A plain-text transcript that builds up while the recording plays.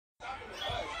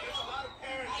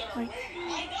Right.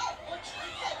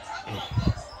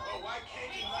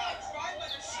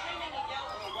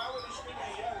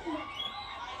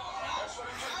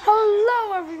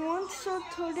 Hello everyone, so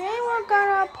today we're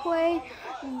gonna play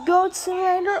Goat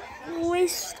Simulator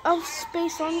Waste of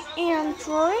Space on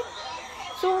Android.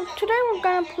 So today we're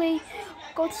gonna play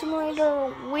Goat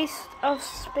Simulator Waste of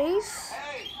Space.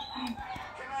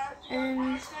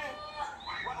 And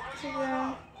we're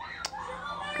gonna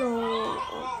go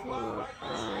over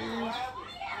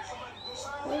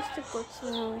where's the Goat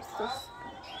Simulator Waste of Space?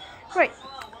 Right.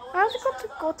 I have to go to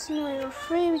Goat Simulator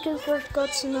 3 because there's Goat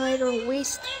Simulator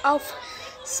Waste of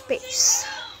Space.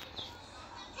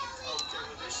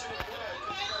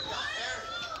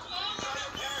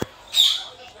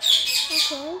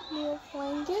 Okay, we'll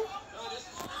find it.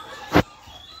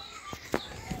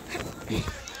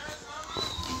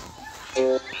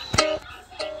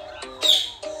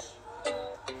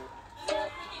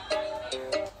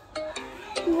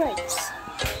 Right.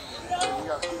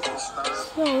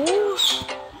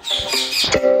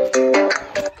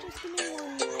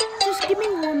 Just give me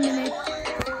one minute.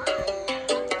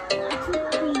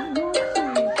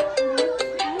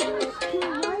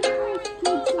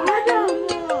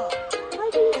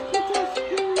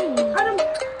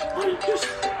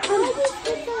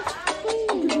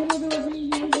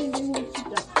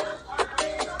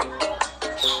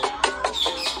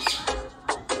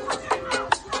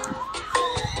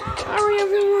 Sorry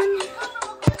everyone.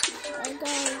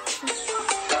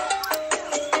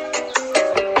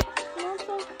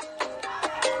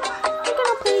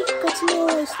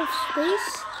 Waste of space.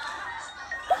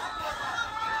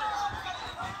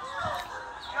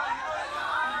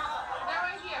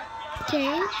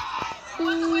 Okay.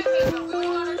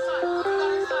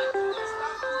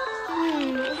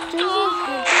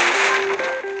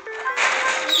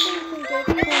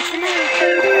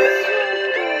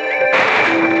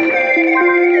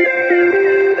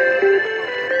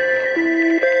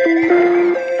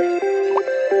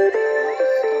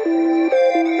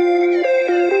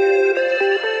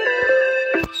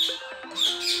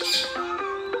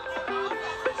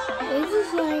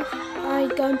 I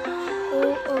got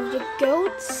all of the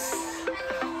goats.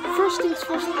 First things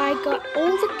first, I got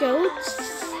all the goats,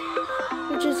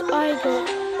 which is I got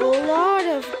a lot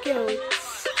of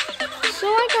goats. So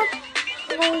I got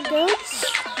all goats,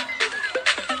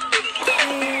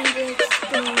 and it's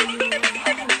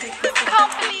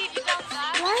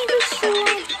why is it so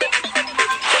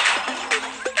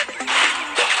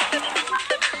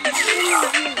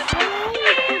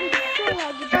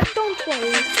loud? But don't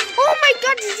worry. Oh my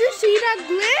god, did you see that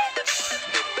glitch?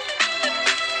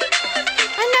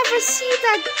 I never see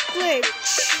that glitch.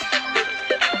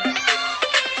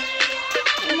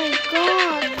 Oh my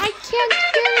god, I can't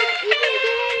even get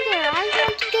in there. I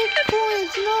want to get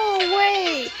coins. No way.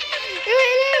 It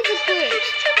is a glitch.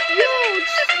 Yo,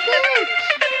 it's a glitch.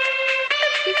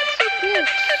 It's a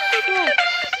glitch. What?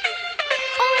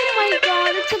 Oh my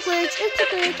god, it's a glitch. It's a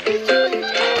glitch. It's a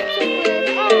glitch. It's a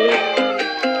glitch. Oh no.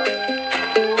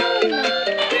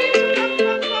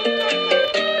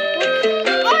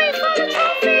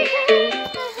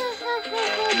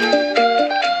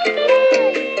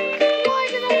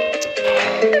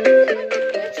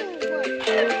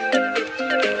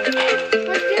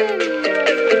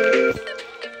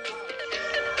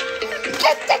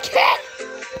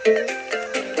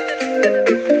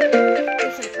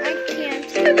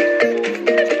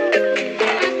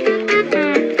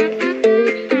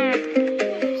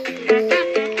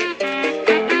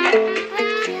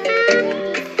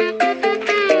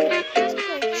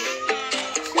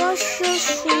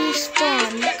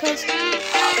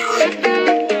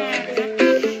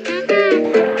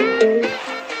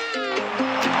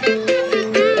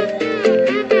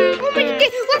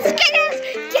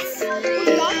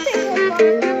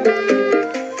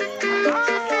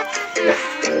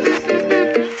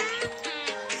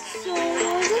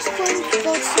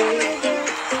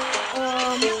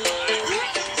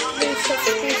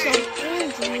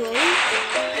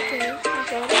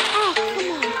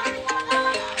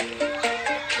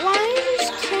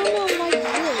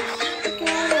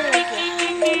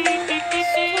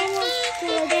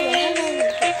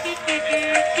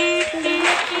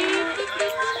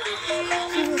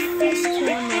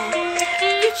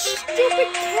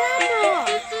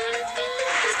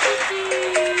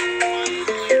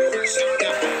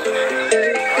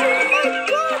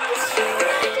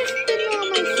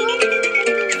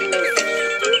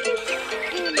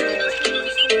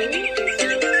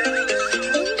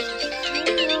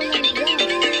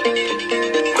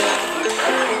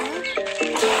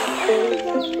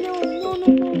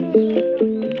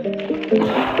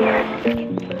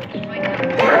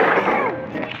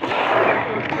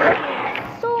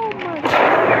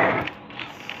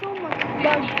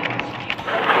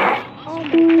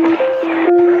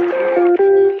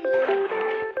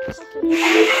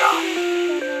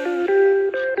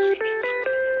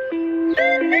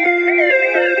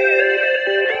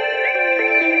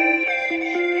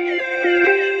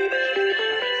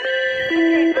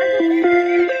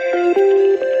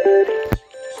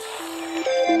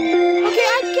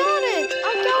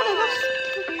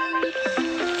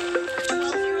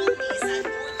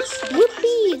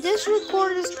 This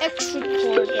recorder is X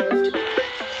Recorder. You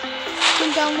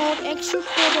can download X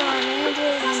Recorder on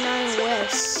Android and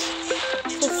iOS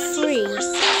for free.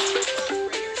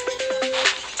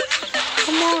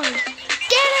 Come on,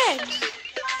 get it!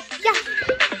 Yeah.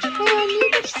 Hey, I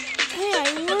need it. Hey,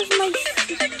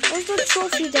 where's the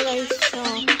trophy that I saw?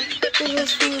 It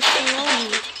was from the salon.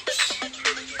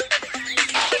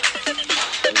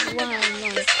 Wow,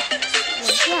 nice.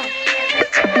 What's that?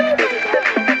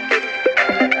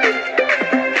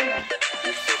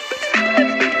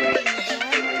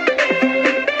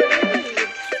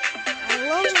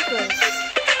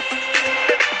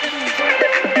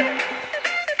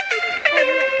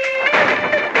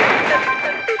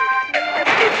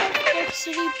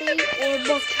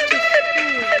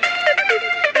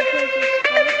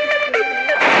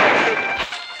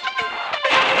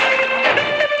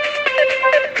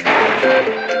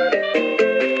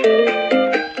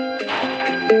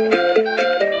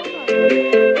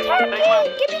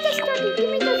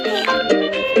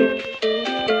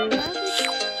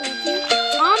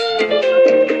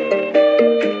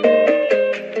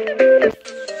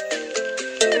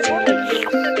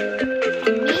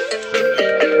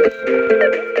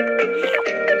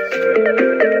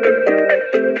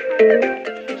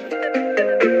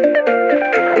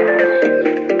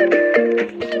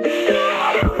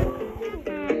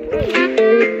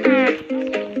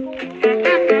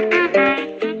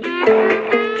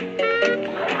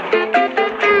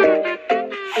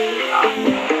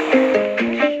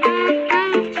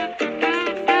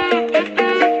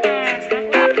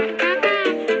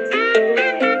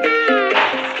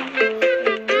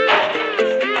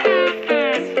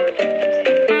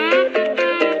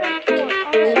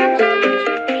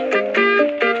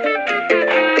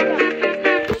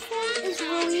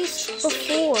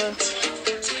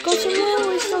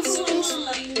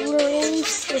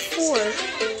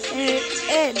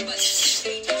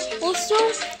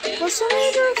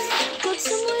 Goat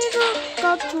Simulator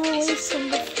got released from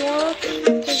before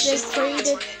because they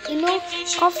created,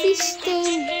 Coffee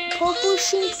Stain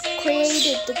Publishing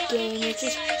created the game, which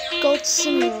is Goat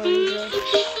Simulator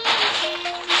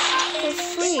for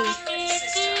free.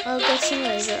 Goat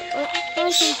Simulator.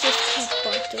 I think just keep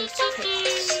up those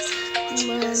crates.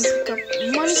 Pick up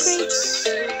money crates.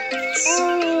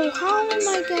 Oh, how am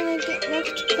I gonna get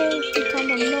next goal to become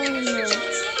a millionaire?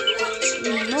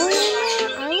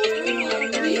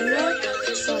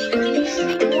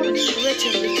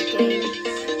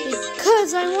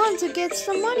 Because I want to get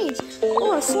some money.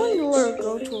 Oh, a swindler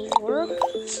go to work.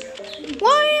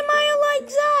 Why am I like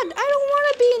that? I don't want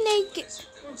to be naked.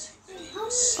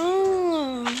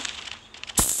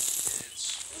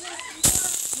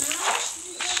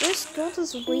 This girl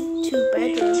is way too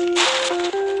better.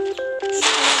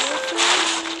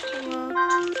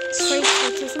 Crates,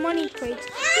 which is money crates.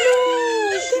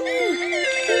 No, give me.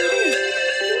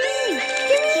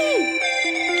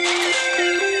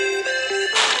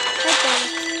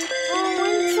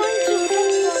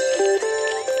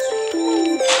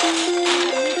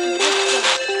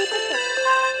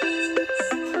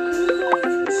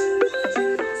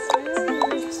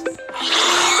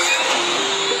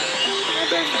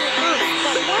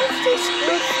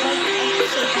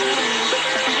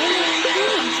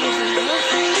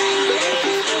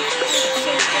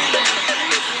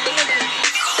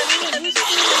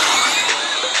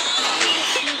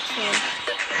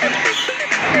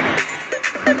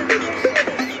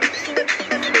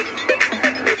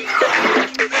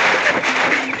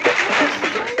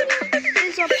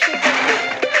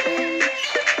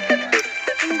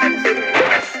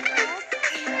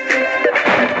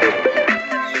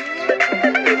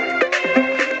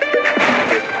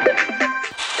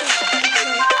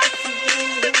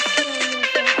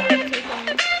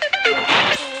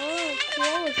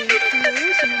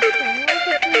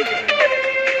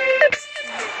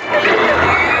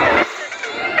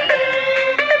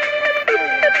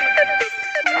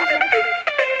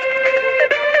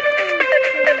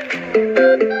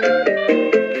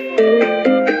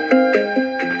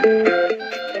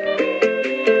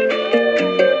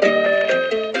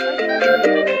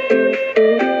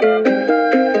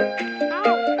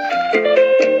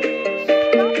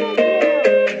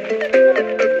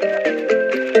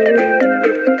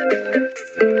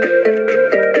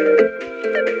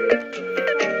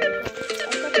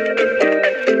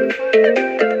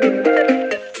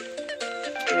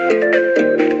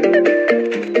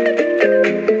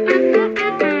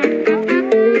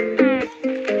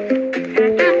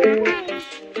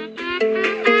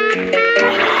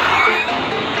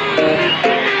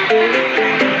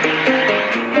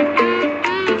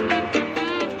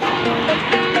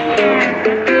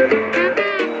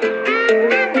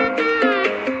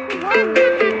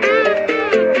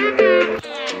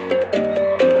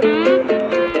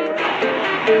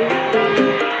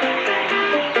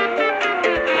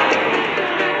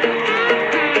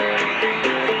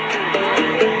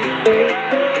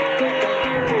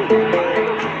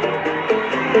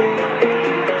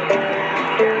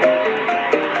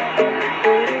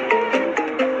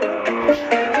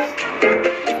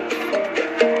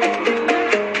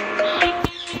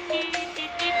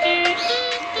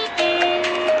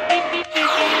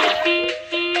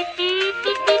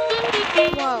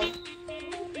 Wow,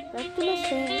 that's gonna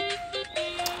say.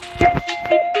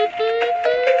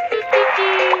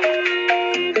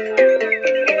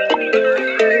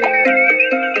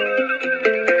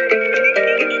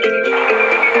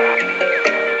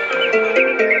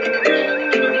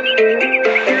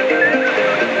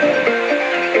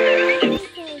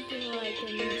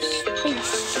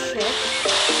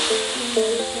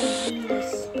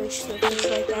 Spaceship looks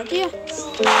like that, yeah.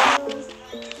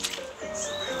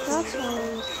 That's how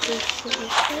a spaceship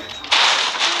looks like.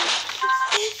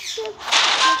 Spaceship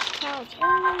with couch.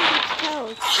 Oh, the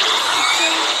couch.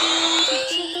 Because we want to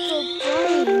check the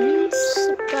brains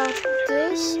about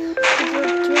this.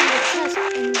 We're doing the test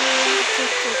and they want to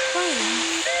check the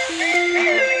brains about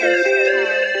this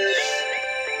couch.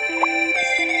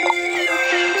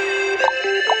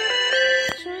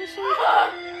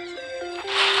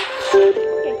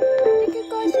 Okay, thank you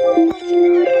guys for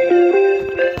watching.